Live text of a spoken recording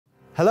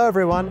Hello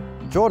everyone,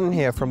 Jordan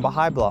here from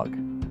Baha'i Blog,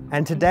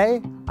 and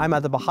today I'm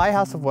at the Baha'i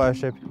House of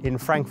Worship in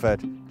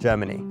Frankfurt,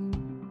 Germany.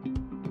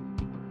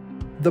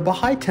 The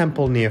Baha'i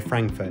Temple near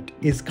Frankfurt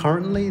is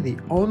currently the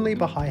only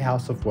Baha'i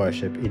House of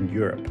Worship in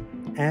Europe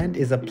and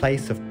is a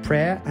place of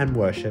prayer and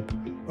worship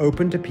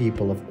open to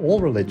people of all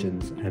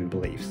religions and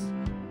beliefs.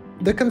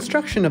 The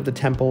construction of the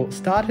temple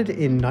started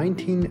in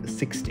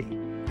 1960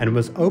 and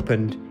was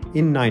opened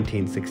in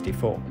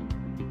 1964.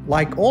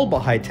 Like all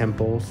Baha'i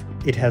temples,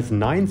 it has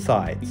 9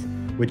 sides,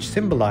 which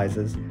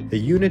symbolizes the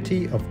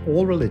unity of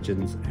all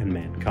religions and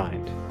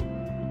mankind.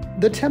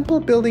 The temple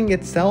building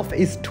itself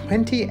is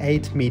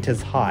 28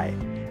 meters high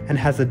and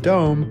has a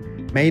dome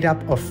made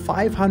up of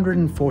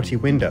 540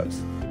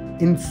 windows.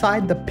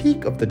 Inside the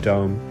peak of the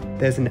dome,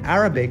 there's an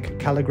Arabic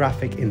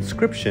calligraphic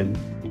inscription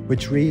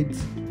which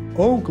reads,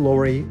 "O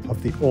glory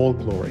of the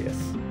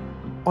All-Glorious."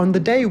 On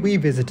the day we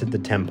visited the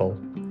temple,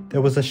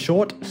 there was a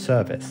short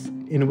service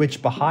in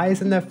which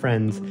Baha'is and their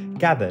friends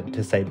gathered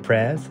to say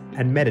prayers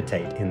and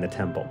meditate in the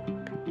temple.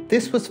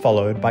 This was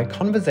followed by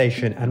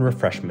conversation and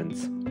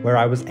refreshments, where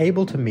I was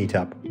able to meet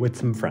up with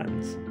some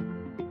friends.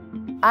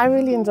 I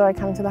really enjoy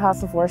coming to the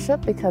House of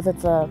Worship because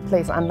it's a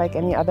place unlike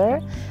any other,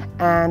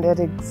 and it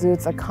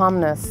exudes a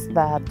calmness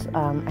that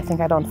I think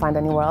I don't find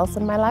anywhere else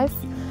in my life.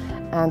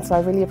 And so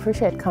I really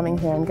appreciate coming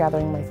here and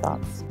gathering my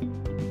thoughts.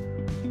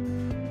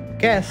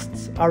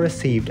 Guests are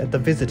received at the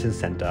Visitors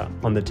Center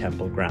on the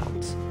temple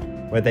grounds,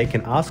 where they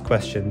can ask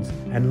questions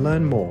and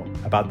learn more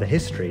about the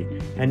history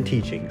and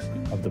teachings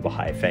of the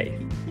Baha'i faith.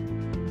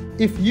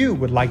 If you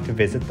would like to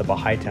visit the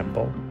Baha'i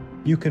Temple,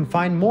 you can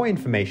find more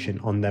information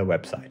on their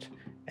website,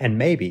 and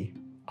maybe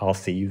I'll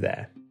see you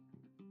there.